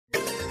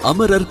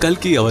அமரர்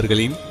கல்கி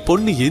அவர்களின்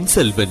பொன்னியின்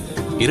செல்வன்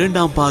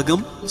இரண்டாம்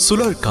பாகம்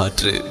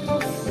சுழற்காற்று.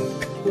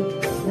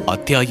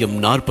 அத்தியாயம்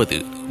 40.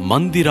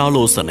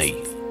 மந்திராலோசனை.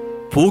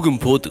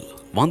 போகும்போது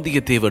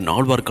வந்தியத்தேவன்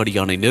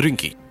ஆழ்வார்க்கடியானை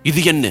நெருங்கி,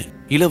 இது என்ன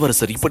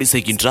இளவரசர் இப்படி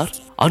செய்கின்றார்?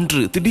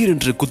 அன்று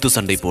திடீரென்று குத்து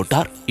சண்டை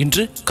போட்டார்,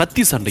 இன்று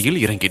கத்தி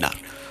சண்டையில்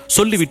இறங்கினார்.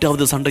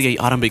 சொல்லிவிட்டாவது சண்டையை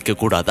ஆரம்பிக்க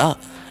கூடாதா?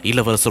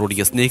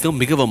 இளவரசருடைய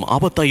சிநேகம் மிகவும்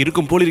ஆபத்தாய்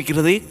இருக்கும்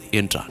போலிருக்கிறதே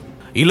என்றான்.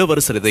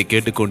 இளவரசர் இதை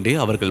கேட்டுக்கொண்டே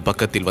அவர்கள்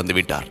பக்கத்தில்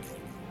வந்துவிட்டார்.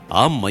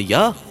 ஆம்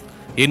ஐயா,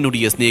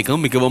 என்னுடைய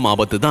சிநேகம் மிகவும்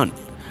ஆபத்துதான்.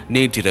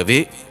 நேற்றிரவே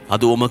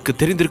அது உமக்கு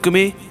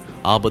தெரிந்திருக்குமே.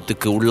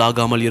 ஆபத்துக்கு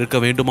உள்ளாகாமல் இருக்க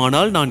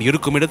வேண்டுமானால் நான்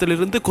இருக்கும்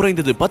இடத்திலிருந்து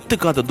குறைந்தது 10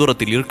 காத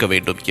தூரத்தில் இருக்க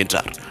வேண்டும்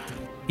என்றார்.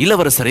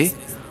 இளவரசரே,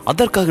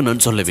 அதற்காக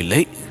நான்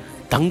சொல்லவில்லை.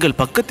 தங்கள்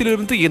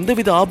பக்கத்திலிருந்து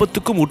எந்தவித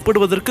ஆபத்துக்கும்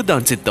உட்படுவதற்கு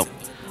தான் சித்தம்.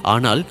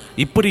 ஆனால்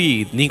இப்படி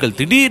நீங்கள்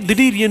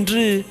திடீர்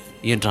என்று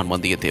என்றான்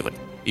வந்தியத்தேவன்.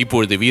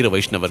 இப்பொழுது வீர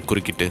வைஷ்ணவர்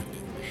குறுக்கிட்டு,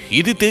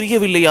 இது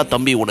தெரியவில்லையா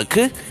தம்பி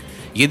உனக்கு?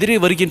 எதிரே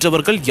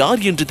வருகின்றவர்கள்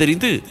யார் என்று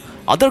தெரிந்து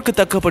அதற்கு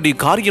தக்கபடி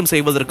காரியம்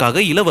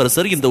செய்வதற்காக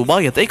இளவரசர் இந்த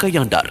உபாயத்தை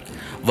கையாண்டார்.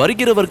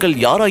 வருகிறவர்கள்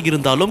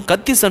யாராயிருந்தாலும்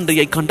கத்தி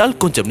சண்டையை கண்டால்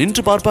கொஞ்சம்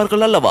நின்று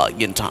பார்ப்பார்கள் அல்லவா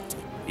என்றான்.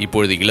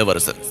 இப்பொழுது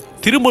இளவரசர்,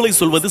 திருமலை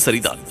சொல்வது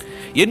சரிதான்.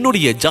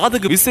 என்னுடைய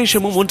ஜாதக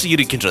விசேஷமும் ஒன்று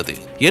இருக்கின்றது.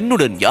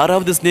 என்னுடன்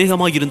யாராவது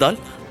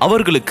சிநேகமாயிருந்தால்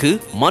அவர்களுக்கு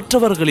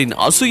மற்றவர்களின்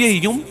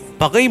அசூயையும்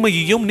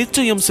பகைமையையும்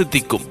நிச்சயம்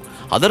சித்திக்கும்.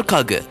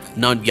 அதற்காக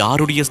நான்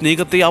யாருடைய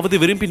சிநேகத்தையாவது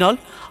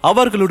விரும்பினால்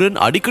அவர்களுடன்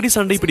அடிக்கடி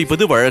சண்டை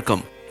பிடிப்பது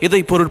வழக்கம். இதை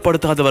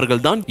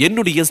பொருட்படுத்தாதவர்கள் தான்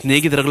என்னுடைய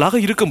சிநேகிதர்களாக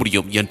இருக்க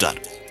முடியும் என்றார்.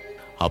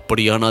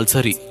 அப்படியானால்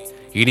சரி,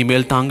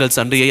 இனிமேல் தாங்கள்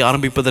சண்டையை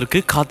ஆரம்பிப்பதற்கு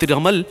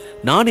காத்திராமல்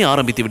நானே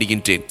ஆரம்பித்து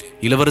விடுகின்றேன்.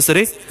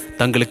 இளவரசரே,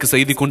 தங்களுக்கு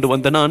செய்தி கொண்டு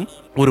வந்த நான்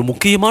ஒரு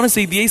முக்கியமான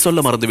செய்தியை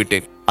சொல்ல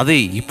மறந்துவிட்டேன். அதை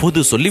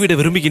இப்போது சொல்லிவிட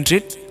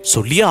விரும்புகின்றேன்.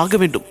 சொல்லியே ஆக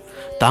வேண்டும்.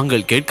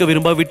 தாங்கள் கேட்க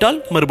விரும்பாவிட்டால்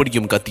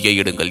மறுபடியும் கத்தியை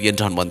எடுங்கள்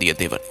என்றான்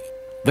வந்தியத்தேவன்.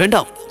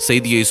 வேண்டாம்,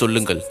 செய்தியை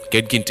சொல்லுங்கள்,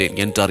 கேட்கின்றேன்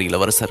என்றார்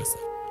இளவரசர்.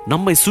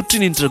 நம்மை சுற்றி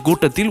நின்ற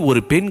கூட்டத்தில் ஒரு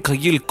பெண்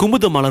கையில்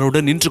குமுத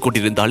மலருடன் நின்று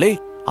கொண்டிருந்தாலே,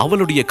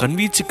 அவளுடைய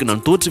கண்வீச்சுக்கு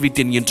நான்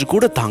தோற்றுவிட்டேன் என்று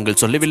கூட தாங்கள்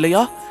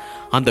சொல்லவில்லையா?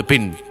 அந்த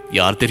பெண்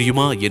யார்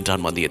தெரியுமா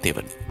என்றான்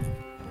வந்தியத்தேவன்.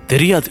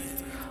 தெரியாது,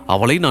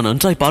 அவளை நான்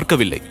நன்றாய்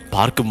பார்க்கவில்லை.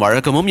 பார்க்கும்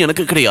வழக்கமும்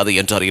எனக்கு கிடையாது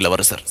என்றார்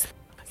இளவரசர்.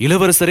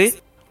 இளவரசரே,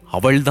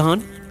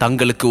 அவள்தான்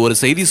தங்களுக்கு ஒரு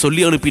செய்தி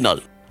சொல்லி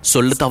அனுப்பினாள்.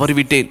 சொல்ல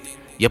தவறிவிட்டேன்.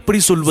 எப்படி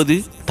சொல்வது?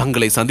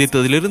 தங்களை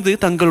சந்தித்ததிலிருந்து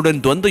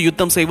தங்களுடன் துவந்த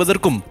யுத்தம்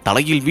செய்வதற்கும்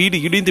தலையில் வீடு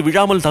இடிந்து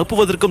விழாமல்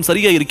தப்புவதற்கும்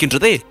சரியா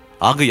இருக்கின்றதே.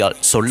 ஆகையால்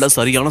சொல்ல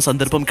சரியான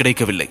சந்தர்ப்பம்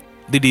கிடைக்கவில்லை.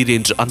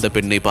 திடீரென்று அந்த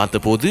பெண்ணை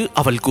பார்த்தபோது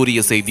அவள் கூறிய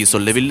செய்தி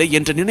சொல்லவில்லை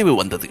என்ற நினைவு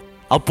வந்தது.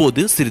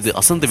 அப்போது சிறிது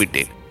அசந்து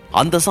விட்டேன்.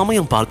 அந்த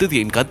சமயம் பார்த்து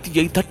என்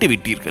கத்தியை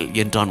தட்டிவிட்டீர்கள்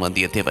என்றான்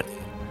வந்தியத்தேவன்.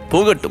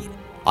 போகட்டும்,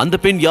 அந்த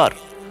பெண் யார்?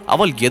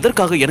 அவள்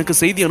எதற்காக எனக்கு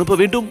செய்தி அனுப்ப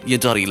வேண்டும்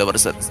என்றார்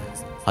இளவரசர்.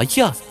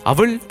 ஐயா,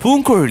 அவள்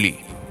பூங்குழலி.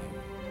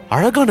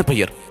 அழகான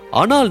பெயர்,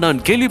 ஆனால்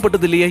நான்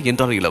கேள்விப்பட்டதில்லையே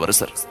என்றார்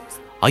இளவரசர்.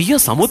 ஐயா,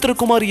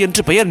 சமுத்திரகுமாரி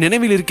என்று பெயர்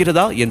நினைவில்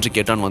இருக்கிறதா என்று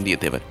கேட்டான்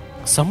வந்தியத்தேவன்.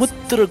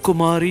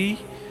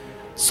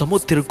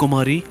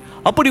 சமுத்திரகுமாரி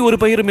அப்படி ஒரு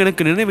பெயரும்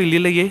எனக்கு நினைவில்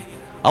இல்லையே.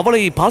 அவளை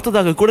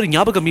பார்த்ததாக கூட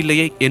ஞாபகம்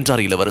இல்லையே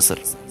என்றார்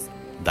இளவரசர்.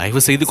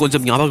 தயவு செய்து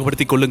கொஞ்சம்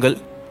ஞாபகப்படுத்திக் கொள்ளுங்கள்.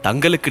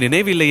 தங்களுக்கு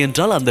நினைவில்லை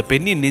என்றால் அந்த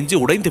பெண்ணின் நெஞ்சு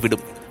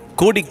உடைந்துவிடும்.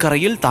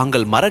 கோடிக்கரையில்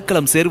தாங்கள்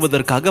மரக்கலம்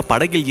சேர்வதற்காக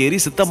படகில் ஏறி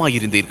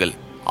சித்தமாயிருந்தீர்கள்.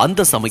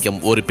 அந்த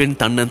சமயம் ஒரு பெண்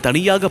தன்னன்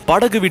தனியாக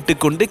படகு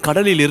விட்டுக் கொண்டு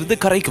கடலில் இருந்து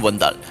கரைக்கு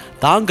வந்தாள்.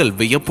 தாங்கள்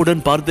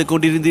வியப்புடன் பார்த்து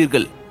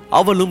கொண்டிருந்தீர்கள்.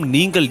 அவளும்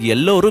நீங்கள்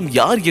எல்லோரும்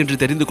யார் என்று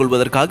தெரிந்து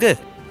கொள்வதற்காக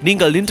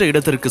நீங்கள் நின்ற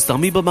இடத்திற்கு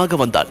சமீபமாக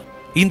வந்தாள்.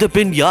 இந்த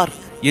பெண் யார்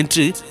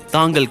என்று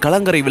தாங்கள்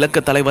கலங்கரை விளக்க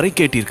தலைவரை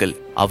கேட்டீர்கள்.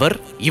 அவர்,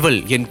 இவள்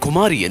என்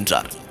குமாரி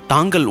என்றார்.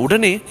 தாங்கள்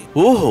உடனே,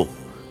 ஓஹோ,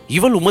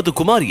 இவள் உமது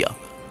குமாரியா?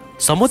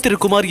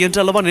 சமுத்திரகுமாரி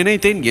என்றளவா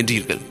நினைத்தேன்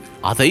என்றீர்கள்.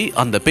 அதை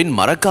அந்த பெண்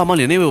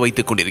மறக்காமல் நினைவு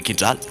வைத்துக்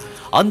கொண்டிருக்கின்றாள்.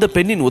 அந்த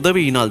பெண்ணின்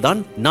உதவியினால்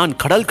தான் நான்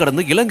கடல்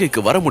கடந்து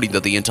இலங்கைக்கு வர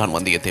முடிந்தது என்றான்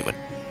வந்தியத்தேவன்.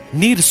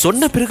 நீர்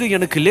சொன்ன பிறகு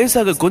எனக்கு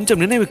லேசாக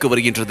கொஞ்சம் நினைவுக்கு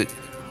வருகின்றது.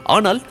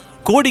 ஆனால்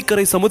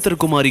கோடிக்கரை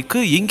சமுத்திரகுமாரிக்கு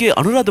இங்கே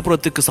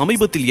அனுராதபுரத்துக்கு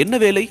சமீபத்தில் என்ன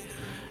வேலை?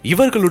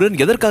 இவர்களுடன்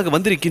எதற்காக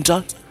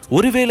வந்திருக்கின்றாள்?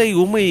 ஒருவேளை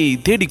உம்மை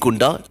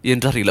தேடிக்கொண்டா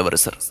என்றார்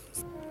இளவரசர்.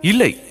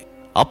 இல்லை,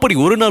 அப்படி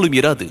ஒரு நாளும்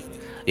இராது.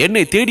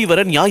 என்னை தேடி வர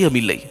நியாயம்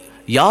இல்லை.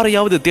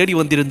 யாரையாவது தேடி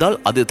வந்திருந்தால்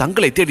அது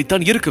தங்களை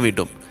தேடித்தான் இருக்க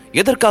வேண்டும்.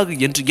 எதற்காக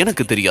என்று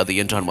எனக்கு தெரியாது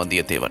என்றான்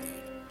வந்தியத்தேவன்.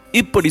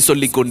 இப்படி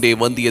சொல்லிக்கொண்டே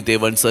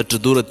வந்தியத்தேவன் சற்று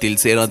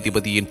தூரத்தில்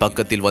சேனாதிபதியின்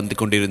பக்கத்தில் வந்து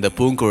கொண்டிருந்த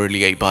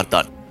பூங்குழலியை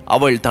பார்த்தான்.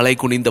 அவள் தலை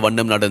குனிந்த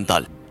வண்ணம்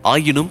நடந்தாள்.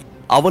 ஆயினும்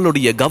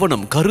அவளுடைய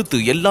கவனம், கருத்து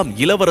எல்லாம்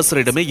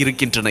இளவரசரிடமே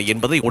இருக்கின்றன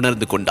என்பதை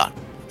உணர்ந்து கொண்டான்.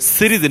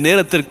 சிறிது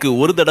நேரத்திற்கு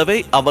ஒரு தடவை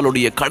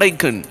அவளுடைய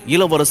கடைக்கண்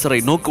இளவரசரை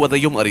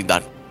நோக்குவதையும்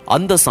அறிந்தான்.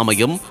 அந்த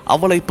சமயம்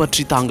அவளை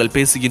பற்றி தாங்கள்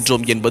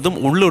பேசுகின்றோம் என்பதும்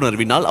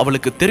உள்ளுணர்வினால்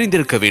அவளுக்கு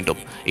தெரிந்திருக்க வேண்டும்.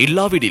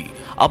 இல்லாவிடில்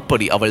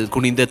அப்படி அவள்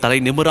குனிந்த தலை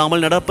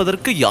நிமிராமல்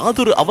நடப்பதற்கு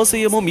யாதொரு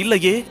அவசியமும்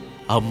இல்லையே.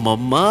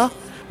 அம்மம்மா,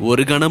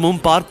 ஒரு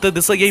கணமும் பார்த்த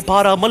திசையை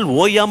பாராமல்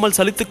ஓயாமல்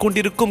சலித்துக்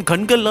கொண்டிருக்கும்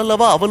கண்கள்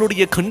அல்லவா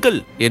அவளுடைய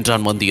கண்கள்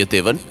என்றான்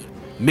வந்தியத்தேவன்.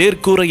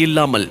 மேற்கூரை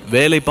இல்லாமல்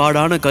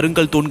வேலைப்பாடான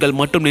கருங்கல் தூண்கள்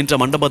மட்டும் நின்ற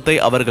மண்டபத்தை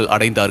அவர்கள்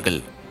அடைந்தார்கள்.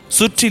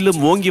 சுற்றிலும்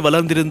ஓங்கி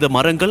வளர்ந்திருந்த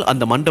மரங்கள்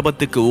அந்த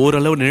மண்டபத்துக்கு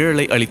ஓரளவு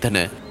நிழலை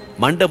அளித்தன.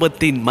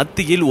 மண்டபத்தின்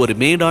மத்தியில் ஒரு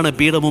மேடான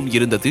பீடமும்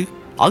இருந்தது.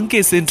 அங்கே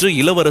சென்று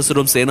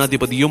இளவரசரும்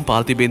சேனாதிபதியும்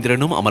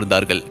பார்த்திபேந்திரனும்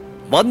அமர்ந்தார்கள்.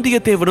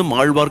 வந்தியத்தேவனும்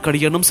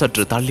ஆழ்வார்க்கடியானும்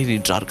சற்று தள்ளி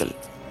நின்றார்கள்.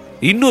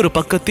 இன்னொரு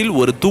பக்கத்தில்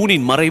ஒரு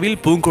தூணின்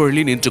மறைவில்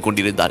பூங்குழலி நின்று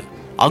கொண்டிருந்தாள்.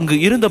 அங்கு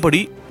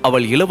இருந்தபடி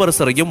அவள்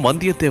இளவரசரையும்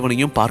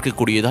வந்தியத்தேவனையும்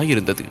பார்க்கக்கூடியதாய்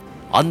இருந்தது.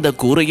 அந்த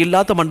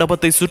கூரையில்லாத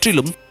மண்டபத்தை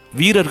சுற்றிலும்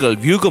வீரர்கள்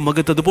வியூகம்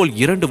வகுத்தது போல்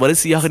 2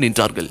 வரிசையாக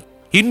நின்றார்கள்.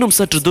 இன்னும்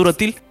சற்று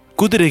தூரத்தில்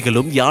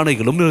குதிரைகளும்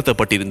யானைகளும்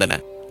நிறுத்தப்பட்டிருந்தன.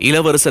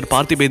 இளவரசர்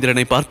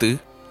பார்த்திபேந்திரனை பார்த்து,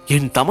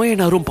 என்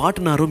தமையனாரும்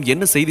பாட்டனாரும்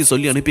என்ன செய்தி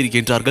சொல்லி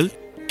அனுப்பியிருக்கின்றார்கள்?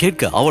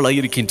 கேட்க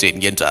அவளாயிருக்கின்றேன்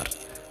என்றார்.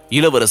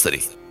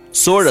 இளவரசரே,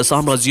 சோழ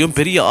சாம்ராஜ்யம்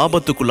பெரிய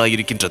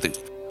ஆபத்துக்குள்ளாயிருக்கின்றது.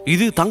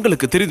 இது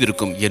தங்களுக்கு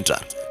தெரிந்திருக்கும்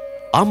என்றார்.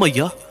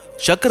 ஆமையா,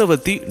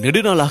 சக்கரவர்த்தி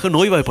நெடுநாளாக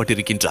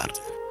நோய்வாய்ப்பட்டிருக்கின்றார்.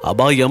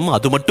 அபாயம்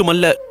அது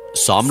மட்டுமல்ல,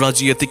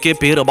 சாம்ராஜ்யத்துக்கே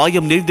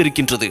பேரபாயம்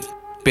நேர்ந்திருக்கின்றது.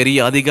 பெரிய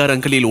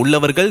அதிகாரங்களில்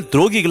உள்ளவர்கள்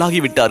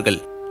துரோகிகளாகிவிட்டார்கள்.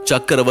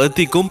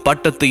 சக்கரவர்த்திக்கும்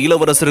பட்டத்து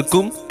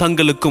இளவரசருக்கும்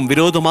தங்களுக்கும்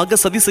விரோதமாக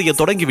சதி செய்ய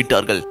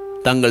தொடங்கிவிட்டார்கள்.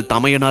 தங்கள்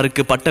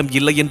தமையனாருக்கு பட்டம்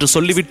இல்லை என்று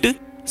சொல்லிவிட்டு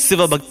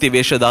சிவபக்தி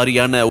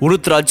வேஷதாரியான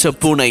உருத்ராட்ச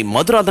பூனை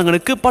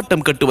மதுராந்தகனுக்கு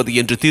பட்டம் கட்டுவது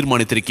என்று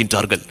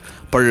தீர்மானித்திருக்கின்றார்கள்.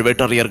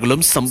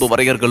 பழுவேட்டரையர்களும்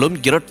சம்புவரையர்களும்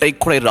இரட்டை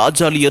குடை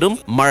ராஜாளியரும்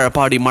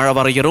மழபாடி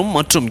மழவரையரும்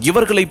மற்றும்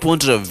இவர்களை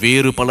போன்ற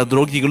வேறு பல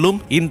துரோகிகளும்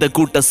இந்த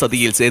கூட்ட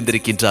சதியில்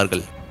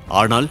சேர்ந்திருக்கின்றார்கள்.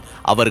 ஆனால்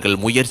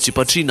அவர்கள் முயற்சி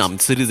பற்றி நாம்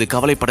சிறிது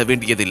கவலைப்பட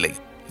வேண்டியதில்லை.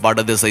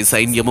 வடதிசை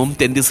சைன்யமும்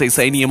தென்திசை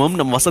சைன்யமும்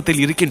நம்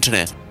வசத்தில் இருக்கின்றன.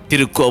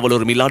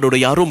 திருக்கோவலூர்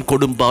மிலாடுடையாரும்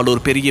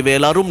கொடும்பாலூர் பெரிய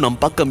வேளாரும் நம்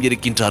பக்கம்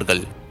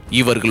இருக்கின்றார்கள்.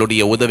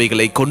 இவர்களுடைய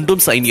உதவிகளை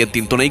கொண்டும்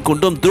சைன்யத்தின் துணை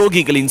கொண்டும்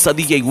துரோகிகளின்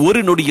சதியை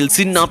ஒரு நொடியில்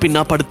சின்னா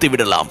பின்னா படுத்தி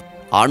விடலாம்.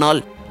 ஆனால்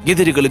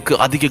எதிரிகளுக்கு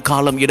அதிக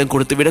காலம் இடம்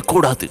கொடுத்து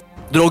விடக்கூடாது.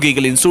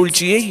 துரோகிகளின்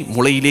சூழ்ச்சியை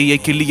முளையிலேயே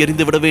கிள்ளி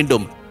எறிந்து விட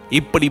வேண்டும்.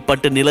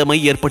 இப்படிப்பட்ட நிலைமை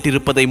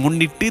ஏற்பட்டிருப்பதை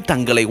முன்னிட்டு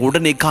தங்களை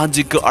உடனே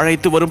காஞ்சிக்கு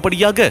அழைத்து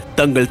வரும்படியாக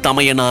தங்கள்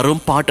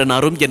தமையனாரும்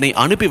பாட்டனாரும் என்னை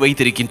அனுப்பி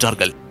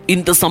வைத்திருக்கின்றார்கள்.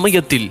 இந்த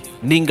சமயத்தில்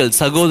நீங்கள்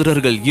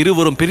சகோதரர்கள்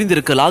இருவரும்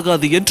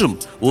பிரிந்திருக்கலாகாது என்றும்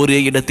ஒரே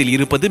இடத்தில்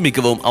இருப்பது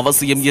மிகவும்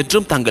அவசியம்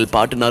என்றும் தங்கள்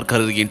பாட்டனார்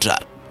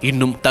கருதுகின்றார்.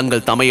 இன்னும்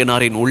தங்கள்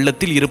தமையனாரின்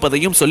உள்ளத்தில்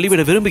இருப்பதையும்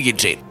சொல்லிவிட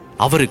விரும்புகின்றேன்.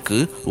 அவருக்கு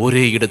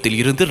ஒரே இடத்தில்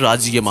இருந்து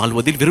ராஜ்யம்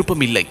ஆள்வதில்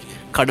விருப்பமில்லை.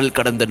 கடல்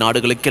கடந்த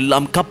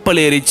நாடுகளுக்கெல்லாம்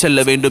கப்பலேறி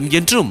செல்ல வேண்டும்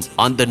என்றும்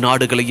அந்த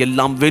நாடுகளை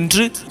எல்லாம்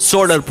வென்று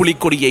சோழர்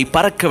புலிக்கொடியை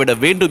பறக்கவிட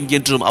வேண்டும்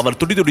என்றும் அவர்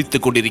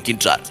துடிதுடித்துக்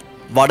கொண்டிருக்கின்றார்.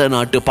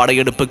 வடநாட்டு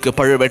படையெடுப்புக்கு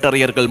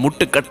பழுவேட்டரையர்கள்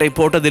முட்டுக்கட்டை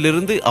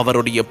போட்டதிலிருந்து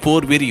அவருடைய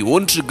போர் வெறி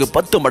 1க்கு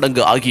 10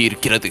 மடங்கு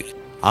ஆகியிருக்கிறது.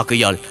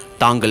 ஆகையால்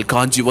தாங்கள்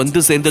காஞ்சி வந்து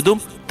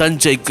சேர்ந்ததும்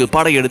தஞ்சைக்கு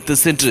படையெடுத்து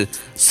சென்று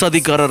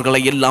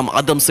சதிகாரர்களை எல்லாம்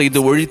அதம் செய்து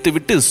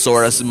ஒழித்துவிட்டு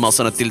சோழ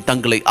சிம்மாசனத்தில்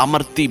தங்களை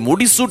அமர்த்தி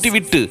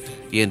முடிசூட்டிவிட்டு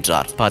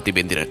என்றார்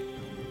பார்த்திபேந்திரன்.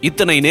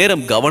 இத்தனை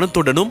நேரம்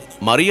கவனத்துடனும்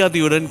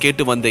மரியாதையுடன்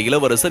கேட்டு வந்த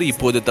இளவரசர்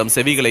இப்போது தம்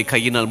செவிகளை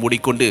கையினால்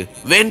மூடிக்கொண்டு,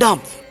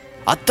 வேண்டாம்,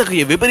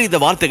 அத்தகைய விபரீத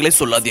வார்த்தைகளை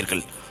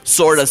சொல்லாதீர்கள்.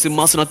 சோழ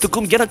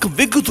சிம்மாசனத்துக்கும் எனக்கு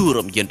வெகு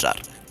தூரம்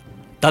என்றார்.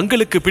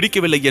 தங்களுக்கு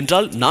பிடிக்கவில்லை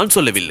என்றால் நான்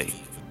சொல்லவில்லை.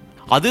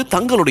 அது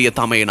தங்களுடைய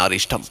தமையனார்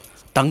இஷ்டம்,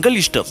 தங்கள்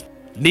இஷ்டம்.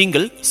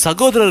 நீங்கள்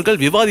சகோதரர்கள்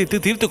விவாதித்து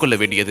தீர்த்து கொள்ள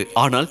வேண்டியது.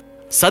 ஆனால்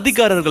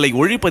சதிகாரர்களை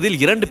ஒழிப்பதில்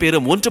 2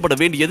 பேரும் ஒன்றுபட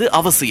வேண்டியது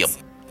அவசியம்.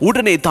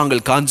 உடனே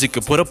தாங்கள்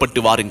காஞ்சிக்கு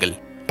புறப்பட்டு வாருங்கள்.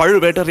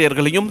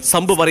 பழுவேட்டரையர்களையும்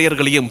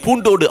சம்புவரையர்களையும்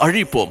பூண்டோடு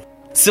அழிப்போம்.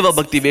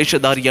 சிவபக்தி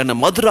வேஷதாரியான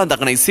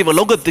மதுராந்தகனை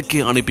சிவலோகத்துக்கு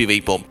அனுப்பி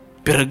வைப்போம்.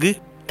 பிறகு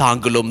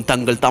தாங்களும்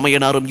தங்கள்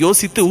தமையனாரும்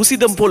யோசித்து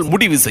உசிதம் போல்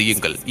முடிவு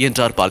செய்யுங்கள்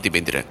என்றார்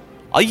பார்த்திபேந்திரன்.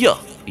 ஐயா,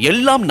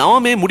 எல்லாம்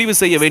நாமே முடிவு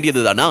செய்ய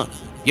வேண்டியதுதானா?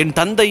 என்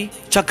தந்தை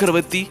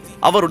சக்கரவர்த்தி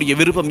அவருடைய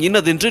விருப்பம்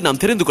என்னதென்று நாம்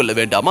தெரிந்து கொள்ள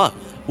வேண்டாமா?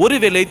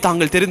 ஒருவேளை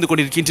தாங்கள் தெரிந்து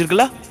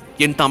கொண்டிருக்கின்றீர்களா?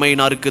 என்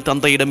தமையனாருக்கு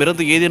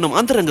தந்தையிடமிருந்து ஏதேனும்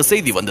அந்தரங்க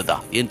செய்தி வந்ததா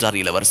என்றார்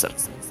இளவரசர்.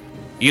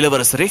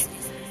 இளவரசரே,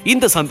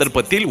 இந்த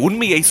சந்தர்ப்பத்தில்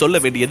உண்மையை சொல்ல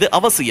வேண்டியது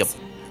அவசியம்.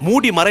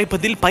 மூடி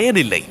மறைப்பதில்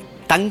பயனில்லை.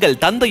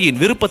 தங்கள் தந்தையின்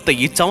விருப்பத்தை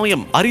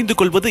இச்சமயம் அறிந்து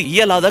கொள்வது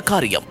இயலாத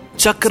காரியம்.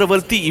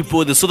 சக்கரவர்த்தி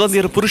இப்போது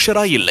சுதந்திர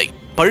புருஷராய் இல்லை.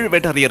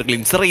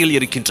 பழுவேட்டரையர்களின் சிறையில்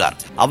இருக்கின்றார்.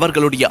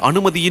 அவர்களுடைய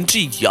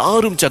அனுமதியின்றி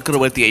யாரும்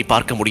சக்கரவர்த்தியை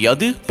பார்க்க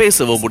முடியாது,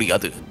 பேசவும்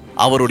முடியாது.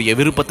 அவருடைய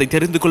விருப்பத்தை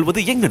தெரிந்து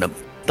கொள்வது எங்கனம்?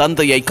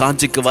 தந்தையை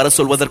காஞ்சிக்கு வர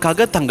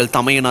சொல்வதற்காக தங்கள்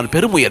தமையனார்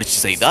பெருமுயற்சி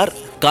செய்தார்.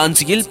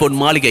 காஞ்சியில் பொன்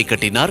மாளிகை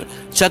கட்டினார்.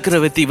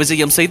 சக்கரவர்த்தி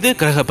விஜயம் செய்து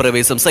கிரக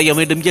பிரவேசம் செய்ய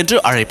வேண்டும் என்று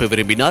அழைப்பு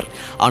விரும்பினார்.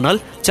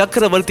 ஆனால்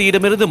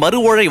சக்கரவர்த்தியிடமிருந்து மறு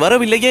ஓலை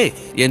வரவில்லையே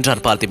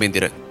என்றார்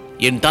பார்த்திபேந்திரன்.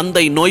 என்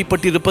தந்தை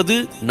நோய்பட்டிருப்பது,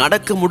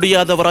 நடக்க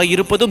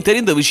முடியாதவராயிருப்பதும்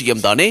தெரிந்த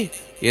விஷயம்தானே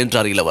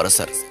என்றார்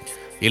இளவரசர்.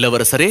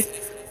 இளவரசரே,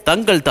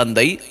 தங்கள்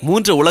தந்தை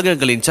 3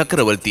 உலகங்களின்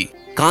சக்கரவர்த்தி.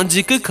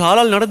 காஞ்சிக்கு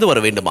காலால் நடந்து வர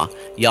வேண்டுமா?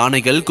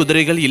 யானைகள்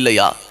குதிரைகள்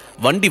இல்லையா?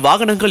 வண்டி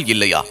வாகனங்கள்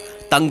இல்லையா?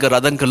 தங்க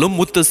ரதங்களும்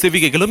முத்து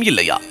சிவிகைகளும்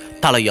இல்லையா?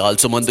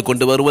 தலையால் சுமந்து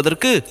கொண்டு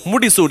வருவதற்கு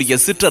முடிசூடிய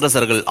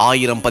சிற்றரசர்கள்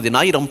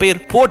 1000-10,000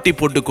 பேர் போட்டி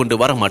போட்டுக் கொண்டு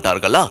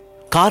வரமாட்டார்களா?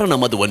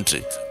 காரணம் அது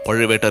ஒன்று.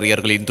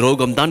 பழுவேட்டரையர்களின்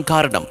துரோகம் தான்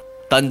காரணம்.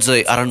 தஞ்சை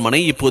அரண்மனை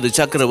இப்போது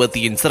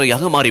சக்கரவர்த்தியின்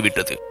சிறையாக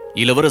மாறிவிட்டது.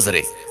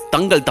 இளவரசரே,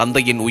 தங்கள்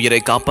தந்தையின் உயிரை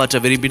காப்பாற்ற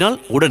விரும்பினால்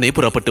உடனே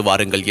புறப்பட்டு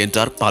வாருங்கள்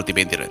என்றார்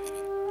பார்த்திபேந்திரன்.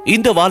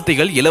 இந்த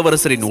வார்த்தைகள்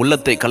இளவரசரின்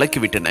உள்ளத்தை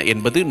கலக்கிவிட்டன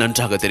என்பது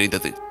நன்றாக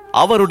தெரிந்தது.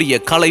 அவருடைய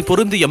கலை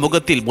பொருந்திய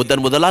முகத்தில்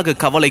முதலாக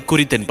கவலை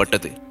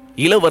குறித்தென்பட்டது.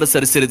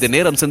 இளவரசர் சிறிது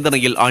நேரம்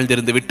சிந்தனையில்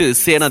ஆழ்ந்திருந்து விட்டு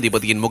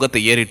சேனாதிபதியின்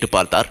முகத்தை ஏறிட்டு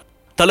பார்த்தார்.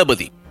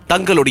 தளபதி,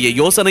 தங்களுடைய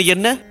யோசனை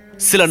என்ன?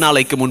 சில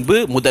நாளைக்கு முன்பு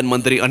முதன்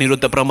மந்திரி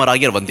அனிருத்த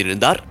பிரமராயர்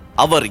வந்திருந்தார்.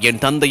 அவர் என்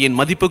தந்தையின்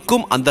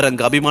மதிப்புக்கும்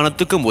அந்தரங்க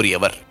அபிமானத்துக்கும்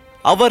உரியவர்.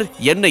 அவர்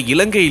என்னை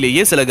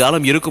இலங்கையிலேயே சில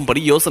காலம்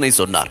இருக்கும்படி யோசனை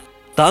சொன்னார்.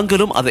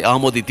 தாங்களும் அதை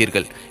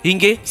ஆமோதித்தீர்கள்.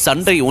 இங்கே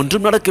சண்டை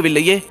ஒன்றும்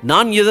நடக்கவில்லையே,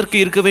 நான் எதற்கு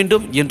இருக்க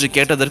வேண்டும் என்று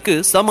கேட்டதற்கு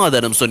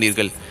சமாதானம்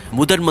சொன்னீர்கள்.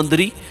 முதன்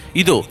மந்திரி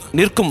இதோ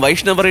நிற்கும்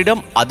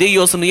வைஷ்ணவரிடம் அதே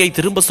யோசனையை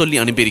திரும்ப சொல்லி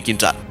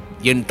அனுப்பியிருக்கின்றார்.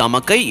 என்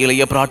தமக்கை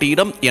இளைய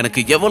பிராட்டியிடம்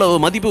எனக்கு எவ்வளவு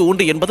மதிப்பு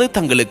உண்டு என்பது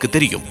தங்களுக்கு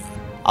தெரியும்.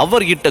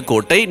 அவர் இட்ட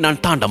கோட்டை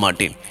நான் தாண்ட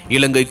மாட்டேன்.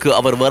 இலங்கைக்கு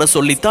அவர் வர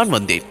சொல்லித்தான்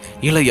வந்தேன்.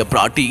 இளைய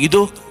பிராட்டி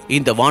இதோ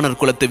இந்த வானர்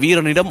குலத்து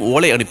வீரனிடம்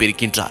ஓலை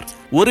அனுப்பியிருக்கின்றார்.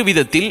 ஒரு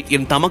விதத்தில்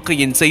என்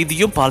தமக்கையின்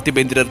செய்தியும்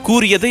பார்த்திபேந்திரர்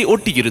கூறியதை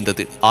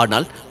ஒட்டியிருந்தது.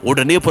 ஆனால்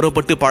உடனே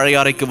புறப்பட்டு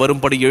பழையாறைக்கு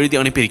வரும்படி எழுதி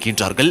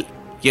அனுப்பியிருக்கின்றார்கள்.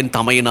 என்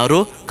தமையனாரோ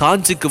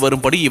காஞ்சிக்கு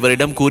வரும்படி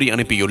இவரிடம் கூறி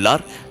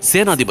அனுப்பியுள்ளார்.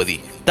 சேனாதிபதி,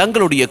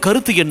 தங்களுடைய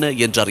கருத்து என்ன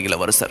என்றார்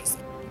இளவரசர்.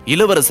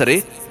 இளவரசரே,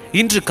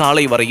 இன்று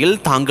காலை வரையில்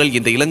தாங்கள்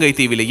இந்த இலங்கை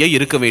தீவிலேயே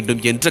இருக்க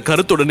வேண்டும் என்ற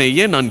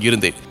கருத்துடனேயே நான்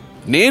இருந்தேன்.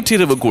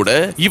 நேற்றிரவு கூட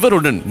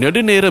இவருடன்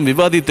நெடுநேரம்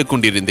விவாதித்துக்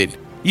கொண்டிருந்தேன்.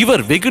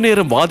 இவர் வெகு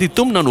நேரம்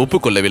வாதித்தும் நான்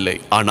ஒப்புக்கொள்ளவில்லை.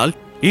 ஆனால்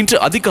இன்று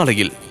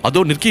அதிகாலையில்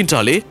அதோ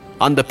நிற்கின்றாலே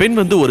அந்த பெண்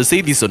வந்து ஒரு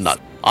செய்தி சொன்னார்.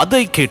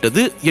 அதை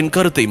கேட்டது என்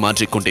கருத்தை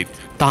மாற்றிக்கொண்டேன்.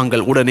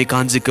 தாங்கள் உடனே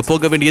காஞ்சிக்கு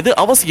போக வேண்டியது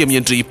அவசியம்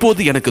என்று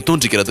இப்போது எனக்கு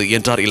தோன்றுகிறது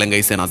என்றார்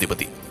இலங்கை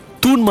சேனாதிபதி.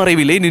 தூண்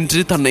மறைவிலே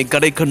நின்று தன்னை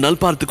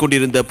கடைக்கண்ணால் பார்த்துக்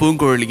கொண்டிருந்த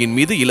பூங்குழலியின்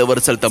மீது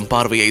இளவரசர் தம்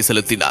பார்வையை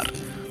செலுத்தினார்.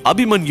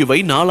 அபிமன்யுவை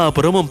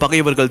நாலாபுரமும்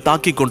பகைவர்கள்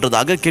தாக்கிக்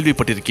கொன்றதாக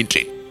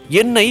கேள்விப்பட்டிருக்கின்றேன்.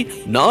 என்னை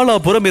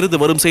நாலாபுரம் இருந்து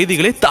வரும்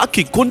செய்திகளை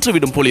தாக்கி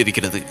கொன்றுவிடும்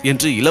போலிருக்கிறது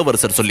என்று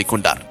இளவரசர் சொல்லிக்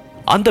கொண்டார்.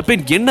 அந்த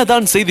பெண்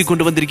என்னதான் செய்தி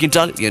கொண்டு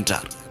வந்திருக்கின்றாள்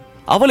என்றார்.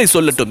 அவளை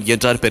சொல்லட்டும்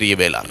என்றார் பெரிய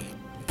வேளார்.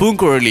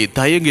 பூங்குழலி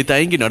தயங்கி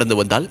தயங்கி நடந்து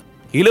வந்தால்.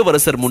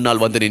 இளவரசர்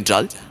முன்னால் வந்து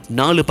நின்றால்.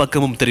 4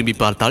 பக்கமும் திரும்பி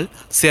பார்த்தால்.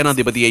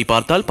 சேனாதிபதியை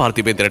பார்த்தால்,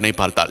 பார்த்திபேந்திரனை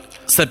பார்த்தால்.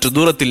 சற்று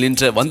தூரத்தில்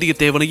நின்ற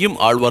வந்தியத்தேவனையும்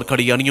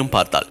ஆழ்வார்க்கடியானையும்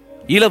பார்த்தாள்.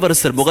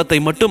 இளவரசர் முகத்தை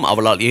மட்டும்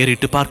அவளால்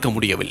ஏறிட்டு பார்க்க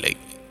முடியவில்லை.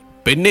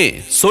 பெண்ணே,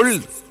 சொல்,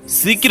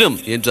 சீக்கிரம்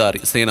என்றார்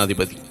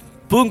சேனாதிபதி.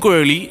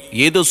 பூங்குழலி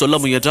ஏதோ சொல்ல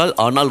முயன்றால்.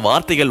 ஆனால்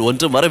வார்த்தைகள்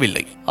ஒன்றும்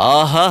வரவில்லை.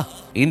 ஆஹா,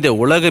 இந்த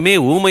உலகமே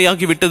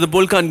ஊமையாகி விட்டது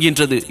போல்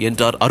காண்கின்றது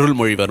என்றார்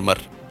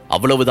அருள்மொழிவர்மர்.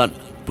 அவ்வளவுதான்.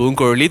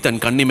 பூங்குழலி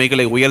தன்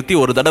கண்ணிமைகளை உயர்த்தி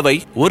ஒரு தடவை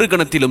ஒரு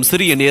கணத்திலும்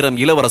சிறிய நேரம்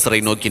இளவரசரை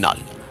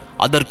நோக்கினாள்.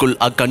 அதற்குள்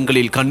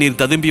அக்கண்களில் கண்ணீர்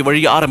ததும்பி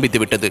வழி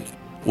ஆரம்பித்து விட்டது.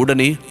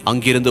 உடனே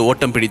அங்கிருந்து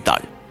ஓட்டம்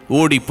பிடித்தாள்.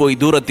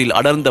 ஓடிப்போய் தூரத்தில்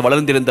அடர்ந்த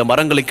வளர்ந்திருந்த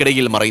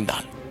மரங்களுக்கிடையில்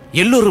மறைந்தாள்.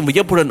 எல்லோரும்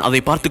வியப்புடன்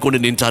அதை பார்த்து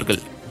கொண்டு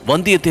நின்றார்கள்.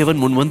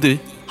 வந்தியத்தேவன் முன் வந்து,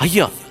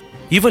 ஐயா,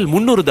 இவள்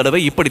 300 தடவை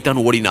இப்படித்தான்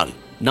ஓடினாள்.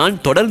 நான்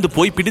தொடர்ந்து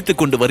போய் பிடித்துக்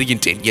கொண்டு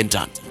வருகின்றேன்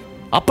என்றான்.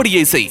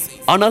 அப்படியே செய்.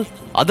 ஆனால்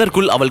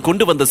அதற்குள் அவள்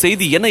கொண்டு வந்த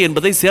செய்தி என்ன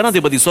என்பதை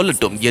சேனாதிபதி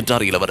சொல்லட்டும்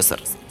என்றார்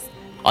இளவரசர்.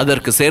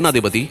 அதற்கு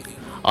சேனாதிபதி,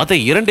 அதை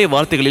 2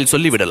 வார்த்தைகளில்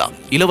சொல்லிவிடலாம்.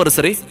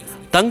 இளவரசரே,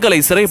 தங்களை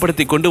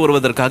சிறைப்படுத்திக் கொண்டு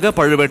வருவதற்காக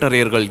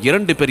பழுவேட்டரையர்கள்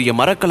 2 பெரிய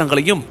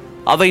மரக்கலங்களையும்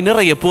அவை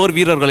நிறைய போர்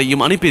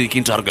வீரர்களையும்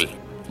அனுப்பியிருக்கின்றார்கள்.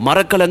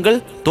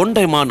 மரக்கலங்கள்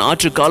தொண்டைமான்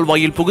ஆற்று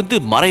கால்வாயில் புகுந்து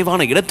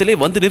மறைவான இடத்திலே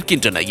வந்து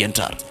நிற்கின்றன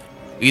என்றார்.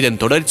 இதன்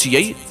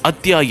தொடர்ச்சியை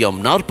அத்தியாயம்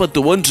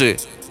 41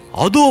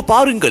 அதோ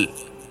பாருங்கள்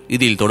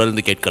இதில்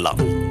தொடர்ந்து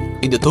கேட்கலாம்.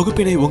 இந்த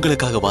தொகுப்பினை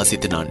உங்களுக்காக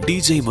வாசித்து நான்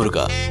டிஜே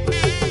முருகா.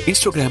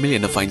 இன்ஸ்டாகிராமில்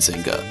என்ன ஃபைண்ட்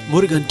செய்யுங்க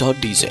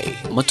murugan.dj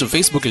மற்றும்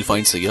Facebookல்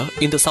ஃபைண்ட் செய்ய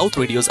இந்த சவுத்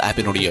ரேடியோஸ்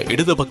ஆப்பினுடைய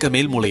இடது பக்க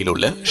மேல் மூலையில்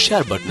உள்ள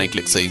ஷேர் பட்டனை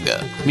கிளிக் செய்யுங்க.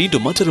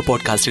 மீண்டும் மற்றொரு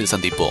பாட்காஸ்டில்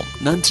சந்திப்போம்.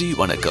 நன்றி,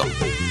 வணக்கம்.